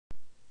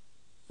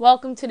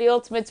Welcome to the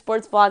Ultimate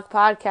Sports Blog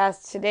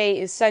Podcast. Today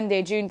is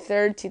Sunday, June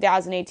 3rd,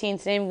 2018.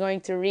 Today I'm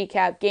going to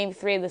recap Game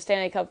 3 of the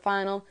Stanley Cup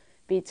Final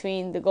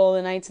between the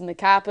Golden Knights and the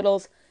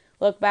Capitals.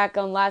 Look back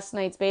on last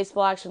night's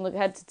baseball action, look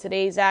ahead to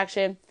today's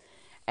action,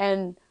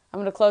 and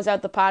I'm going to close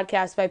out the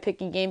podcast by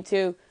picking Game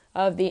 2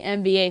 of the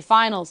NBA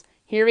Finals.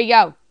 Here we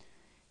go.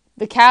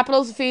 The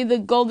Capitals defeated the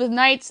Golden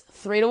Knights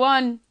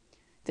 3-1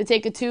 to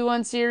take a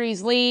 2-1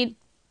 series lead.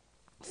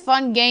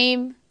 Fun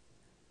game.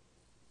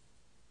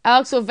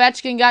 Alex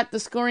Ovechkin got the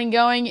scoring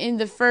going in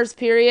the first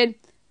period.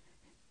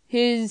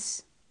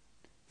 His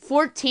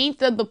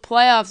 14th of the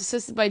playoffs,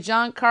 assisted by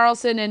John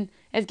Carlson and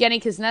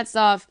Evgeny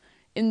Kuznetsov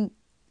in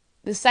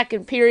the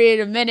second period,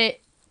 a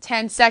minute,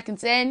 10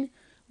 seconds in.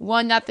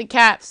 1-0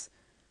 Caps.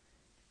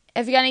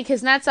 Evgeny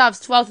Kuznetsov's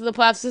 12th of the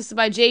playoffs, assisted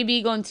by Jay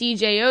Beagle and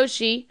TJ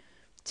Oshie.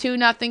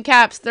 2-0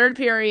 Caps. Third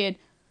period.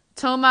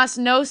 Tomas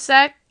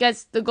Nosek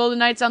gets the Golden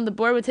Knights on the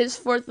board with his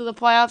 4th of the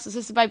playoffs,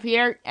 assisted by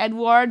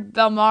Pierre-Edouard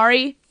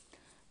Bellemare.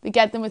 To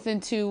get them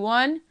within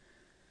 2-1.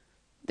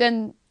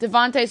 Then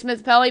Devontae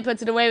Smith-Pelly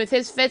puts it away with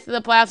his 5th of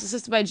the playoffs,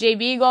 assisted by Jay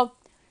Beagle.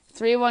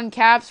 3-1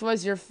 Caps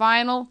was your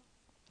final.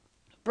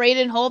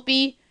 Braden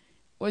Holtby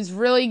was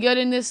really good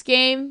in this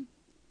game.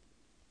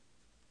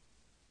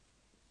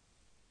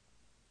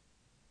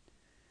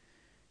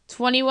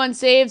 "21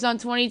 saves on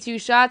 22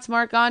 shots.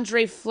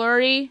 Marc-Andre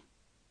Fleury,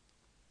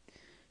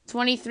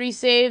 23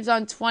 saves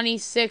on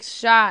 26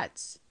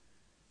 shots.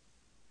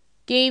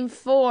 Game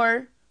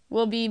 4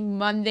 will be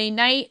Monday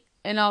night,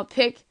 and I'll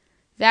pick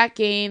that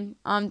game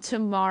on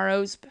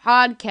tomorrow's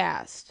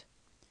podcast.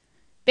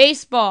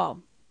 Baseball.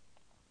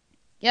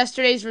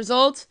 Yesterday's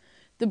results: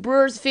 the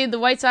Brewers defeated the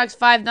White Sox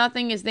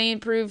 5-0 as they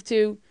improved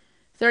to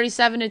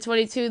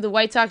 37-22. The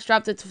White Sox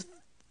dropped to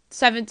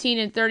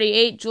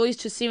 17-38. Julius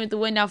Chacin with the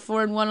win, now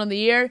 4-1 on the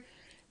year.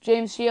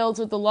 James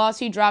Shields with the loss,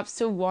 he drops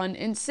to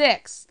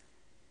 1-6.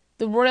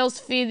 The Royals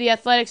defeated the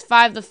Athletics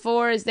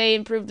 5-4 as they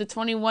improved to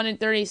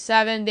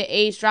 21-37. The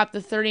A's dropped to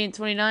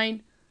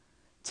 30-29.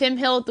 Tim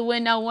Hill with the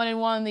win, now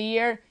 1-1 on the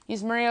year.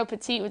 Yusmeiro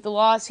Petit with the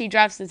loss, he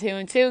drops to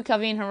 2-2.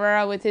 Kelvin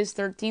Herrera with his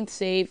 13th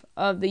save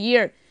of the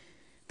year.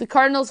 The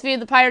Cardinals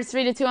defeated the Pirates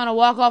 3-2 on a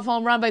walk-off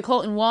home run by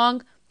Colton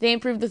Wong. They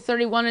improved to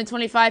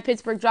 31-25.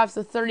 Pittsburgh drops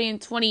to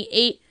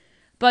 30-28.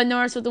 Bud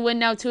Norris with the win,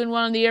 now 2-1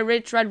 on the year.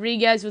 Rich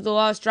Rodriguez with the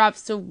loss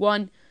drops to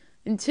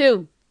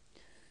 1-2.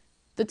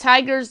 The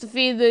Tigers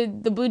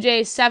defeated the Blue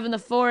Jays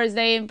 7-4 as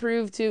they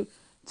improved to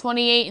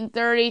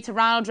 28-30.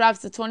 Toronto drops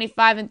to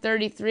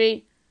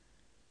 25-33.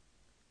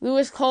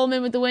 Lewis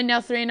Coleman with the win,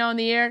 now 3-0 on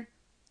the year.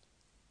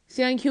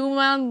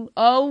 Seung-Hwang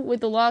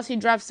with the loss, he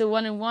drops to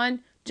 1-1.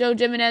 Joe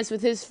Jimenez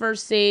with his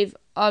first save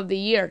of the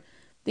year.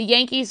 The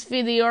Yankees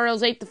defeated the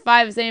Orioles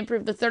 8-5 as they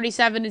improved to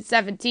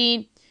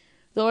 37-17.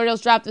 The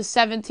Orioles dropped to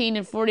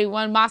 17-41.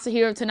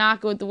 Masahiro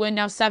Tanaka with the win,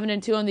 now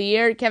 7-2 on the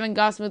year. Kevin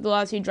Gausman with the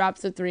loss, he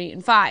drops to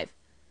 3-5.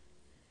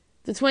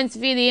 The Twins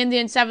defeated the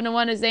Indians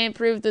 7-1 as they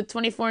improved to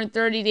 24-30.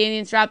 The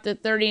Indians dropped to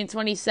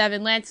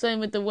 30-27. Lance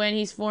Lynn with the win,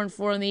 he's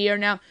 4-4 on the year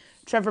now.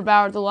 Trevor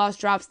Bauer with the loss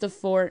drops to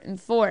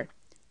 4-4.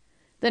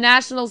 The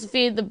Nationals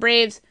defeated the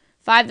Braves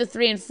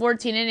 5-3 in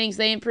 14 innings.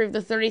 They improved to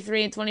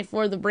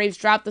 33-24. The Braves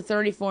dropped to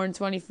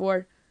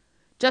 34-24.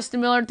 Justin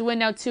Miller with the win,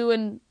 now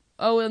 2-0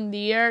 in the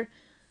year.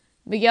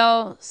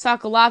 Miguel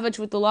Sokolovic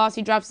with the loss,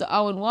 he drops to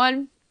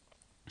 0-1.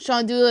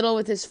 Sean Doolittle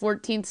with his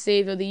 14th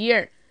save of the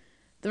year.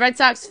 The Red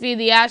Sox defeated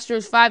the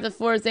Astros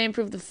 5-4 as they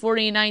improved to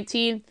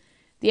 40-19.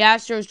 The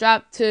Astros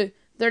dropped to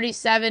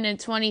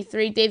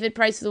 37-23. David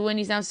Price with the win,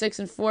 he's now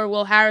 6-4.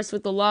 Will Harris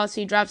with the loss,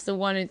 he drops to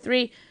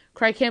 1-3.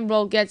 Craig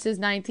Kimbrell gets his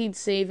 19th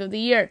save of the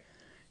year.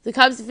 The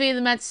Cubs defeated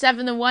the Mets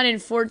 7-1 in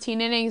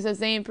 14 innings as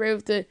they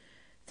improved to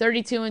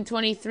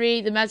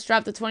 32-23. The Mets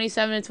dropped to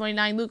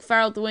 27-29. Luke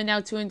Farrell with the win, now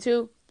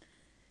 2-2.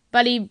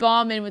 Buddy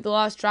Bauman with the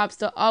loss drops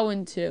to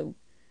 0-2.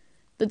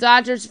 The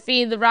Dodgers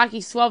defeated the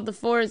Rockies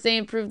 12-4 as they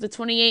improved to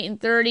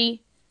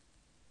 28-30.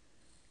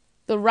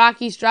 The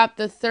Rockies dropped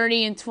to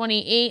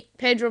 30-28.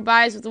 Pedro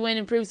Baez with the win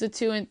improves to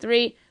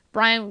 2-3.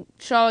 Brian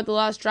Shaw with the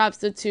loss drops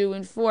to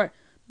 2-4.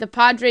 The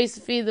Padres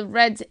defeated the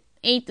Reds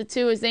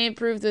 8-2 as they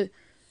improved to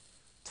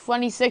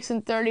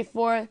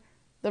 26-34.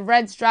 The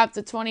Reds dropped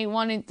to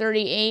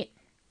 21-38.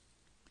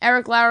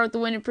 Eric Lauer with the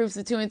win improves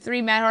to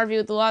 2-3. Matt Harvey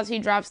with the loss, he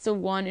drops to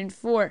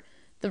 1-4.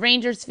 The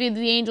Rangers defeated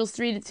the Angels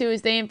 3-2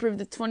 as they improved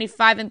to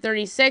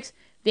 25-36.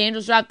 The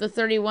Angels dropped to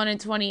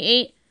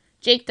 31-28.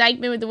 Jake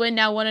Dykman with the win,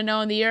 now 1-0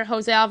 on the year.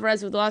 Jose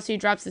Alvarez with the loss, he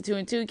drops to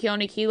 2-2.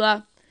 Keone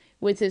Kela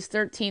with his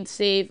 13th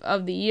save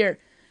of the year.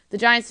 The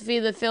Giants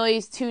defeated the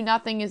Phillies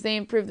 2-0 as they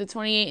improved to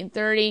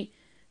 28-30.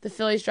 The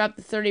Phillies dropped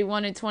to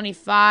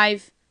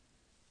 31-25.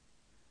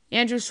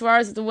 Andrew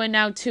Suarez with the win,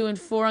 now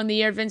 2-4 on the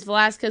year. Vince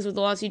Velasquez with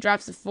the loss, he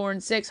drops to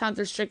 4-6.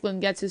 Hunter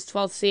Strickland gets his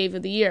 12th save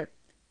of the year.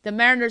 The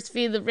Mariners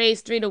defeated the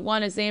Rays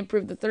 3-1 as they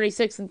improved to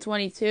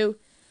 36-22.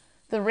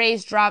 The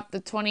Rays dropped to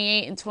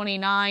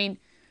 28-29.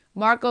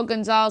 Marco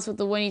Gonzalez with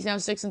the win, he's now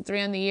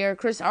 6-3 on the year.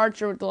 Chris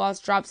Archer with the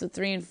loss drops to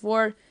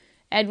 3-4.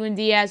 Edwin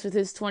Diaz with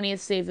his 20th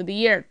save of the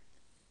year.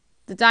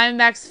 The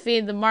Diamondbacks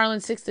defeated the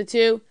Marlins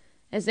 6-2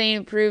 as they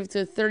improved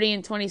to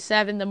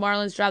 30-27. The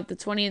Marlins dropped to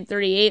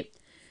 20-38.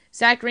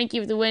 Zach Greinke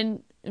with the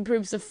win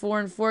improves to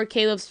 4-4.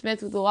 Caleb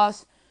Smith with the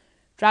loss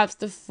drops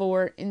to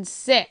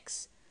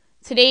 4-6.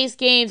 Today's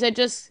games, I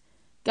just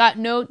got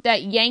note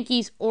that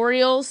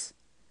Yankees-Orioles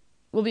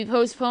will be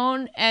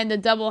postponed, and the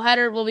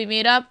doubleheader will be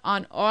made up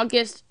on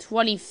August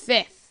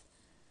 25th.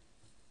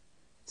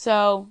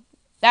 So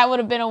that would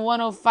have been a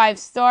 1:05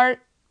 start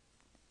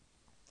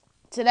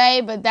today,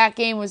 but that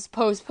game was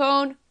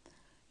postponed.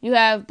 You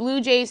have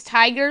Blue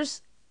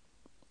Jays-Tigers,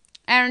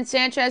 Aaron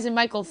Sanchez and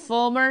Michael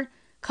Fulmer.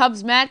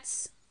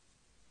 Cubs-Mets,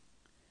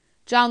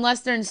 John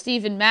Lester and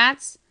Steven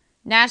Matz.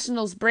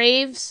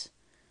 Nationals-Braves,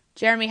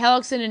 Jeremy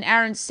Hellickson and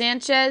Aaron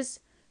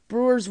Sanchez.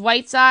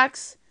 Brewers-White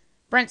Sox,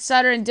 Brent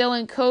Sutter and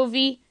Dylan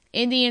Covey.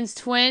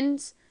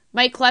 Indians-Twins,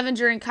 Mike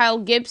Clevenger and Kyle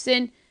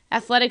Gibson.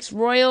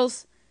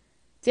 Athletics-Royals,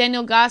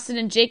 Daniel Gostin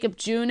and Jacob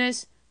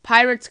Junis.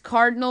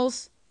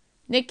 Pirates-Cardinals,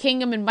 Nick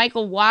Kingham and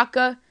Michael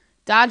Wacha.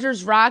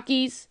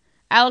 Dodgers-Rockies,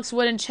 Alex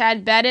Wood and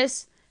Chad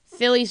Bettis.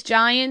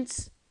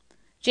 Phillies-Giants,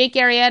 Jake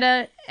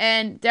Arrieta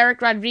and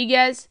Derek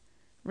Rodriguez.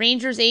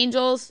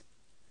 Rangers-Angels,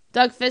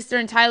 Doug Fister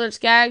and Tyler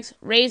Skaggs.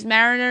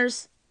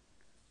 Rays-Mariners,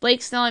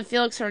 Blake Snell and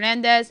Felix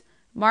Hernandez.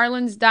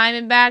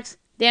 Marlins-Diamondbacks,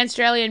 Dan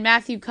Straley and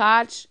Matthew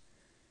Koch.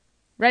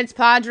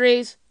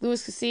 Reds-Padres,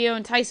 Luis Castillo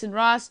and Tyson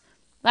Ross.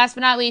 Last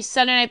but not least,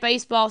 Sunday Night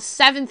Baseball,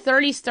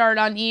 7:30 start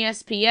on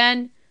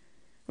ESPN.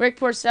 Rick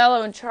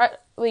Porcello and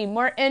Charlie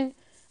Morton.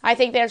 I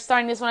think they're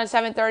starting this one at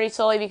 7:30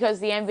 solely because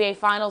the NBA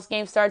Finals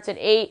game starts at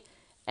 8.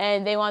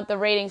 And they want the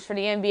ratings for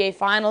the NBA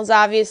Finals,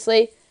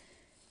 obviously.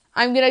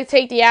 I'm going to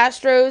take the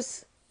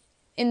Astros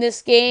in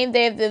this game.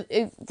 They have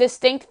the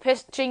distinct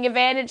pitching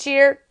advantage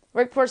here.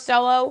 Rick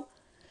Porcello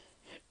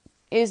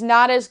is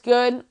not as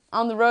good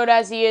on the road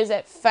as he is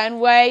at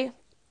Fenway.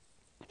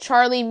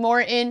 Charlie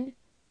Morton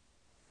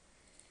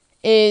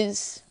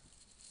is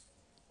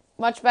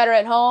much better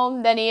at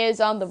home than he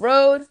is on the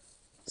road.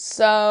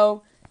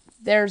 So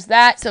there's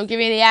that. So give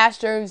me the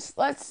Astros,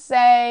 let's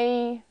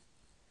say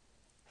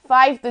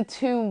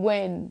 5-2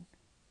 win.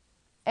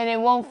 And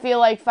it won't feel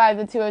like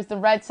 5-2 as the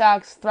Red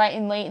Sox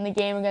threaten late in the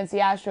game against the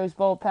Astros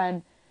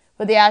bullpen.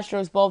 But the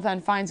Astros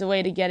bullpen finds a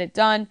way to get it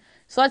done.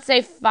 So let's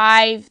say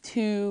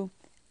 5-2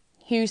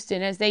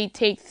 Houston as they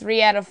take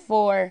 3 out of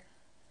 4.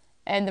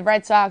 And the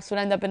Red Sox would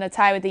end up in a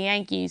tie with the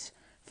Yankees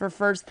for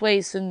first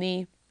place in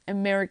the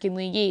American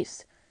League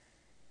East.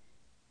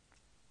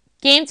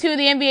 Game 2 of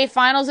the NBA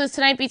Finals is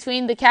tonight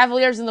between the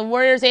Cavaliers and the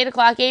Warriors. 8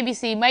 o'clock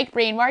ABC. Mike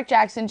Breen, Mark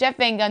Jackson, Jeff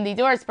Van Gundy,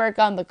 Doris Burke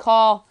on the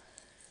call.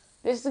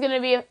 This is going to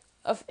be an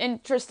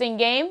interesting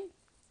game.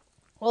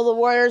 Will the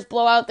Warriors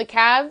blow out the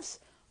Cavs?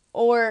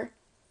 Or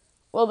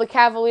will the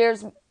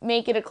Cavaliers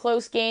make it a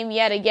close game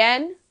yet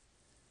again?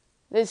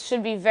 This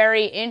should be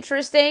very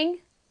interesting.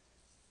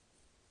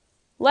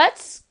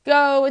 Let's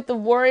go with the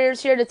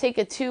Warriors here to take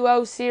a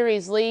 2-0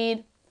 series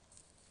lead.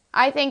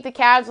 I think the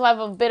Cavs will have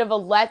a bit of a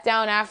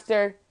letdown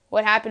after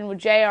what happened with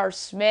J.R.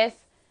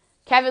 Smith.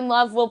 Kevin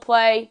Love will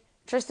play.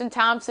 Tristan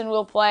Thompson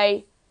will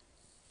play.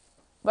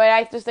 But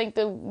I just think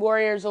the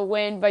Warriors will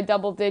win by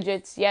double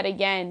digits yet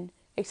again.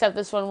 Except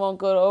this one won't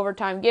go to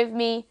overtime. Give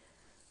me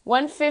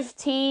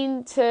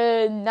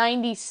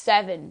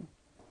 115-97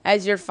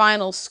 as your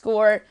final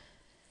score.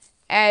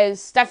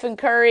 As Stephen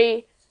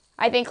Curry,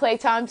 I think Klay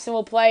Thompson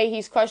will play.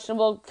 He's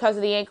questionable because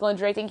of the ankle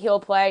injury. I think he'll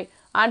play.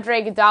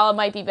 Andre Iguodala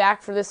might be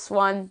back for this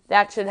one.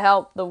 That should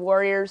help the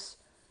Warriors,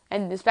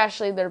 and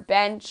especially their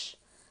bench.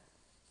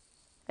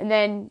 And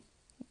then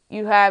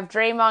you have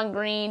Draymond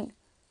Green,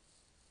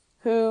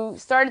 who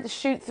started to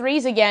shoot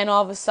threes again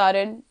all of a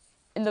sudden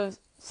in the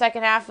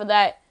second half of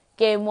that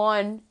game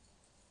 1.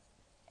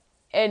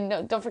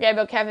 And don't forget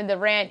about Kevin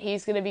Durant.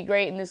 He's going to be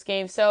great in this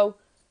game. So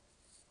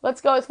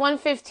let's go with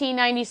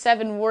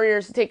 115-97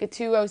 Warriors to take a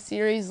 2-0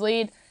 series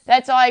lead.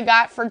 That's all I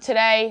got for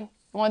today.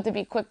 I want to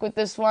be quick with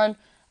this one.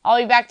 I'll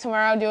be back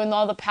tomorrow doing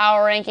all the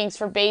power rankings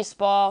for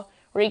baseball,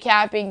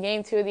 recapping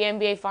Game 2 of the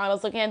NBA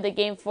Finals, looking at the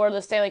Game 4 of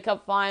the Stanley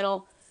Cup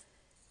Final,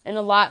 and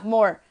a lot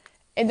more.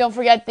 And don't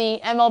forget the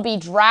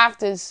MLB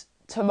draft is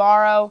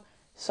tomorrow,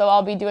 so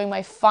I'll be doing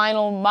my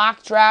final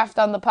mock draft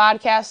on the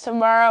podcast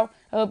tomorrow.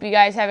 I hope you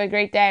guys have a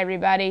great day,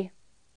 everybody.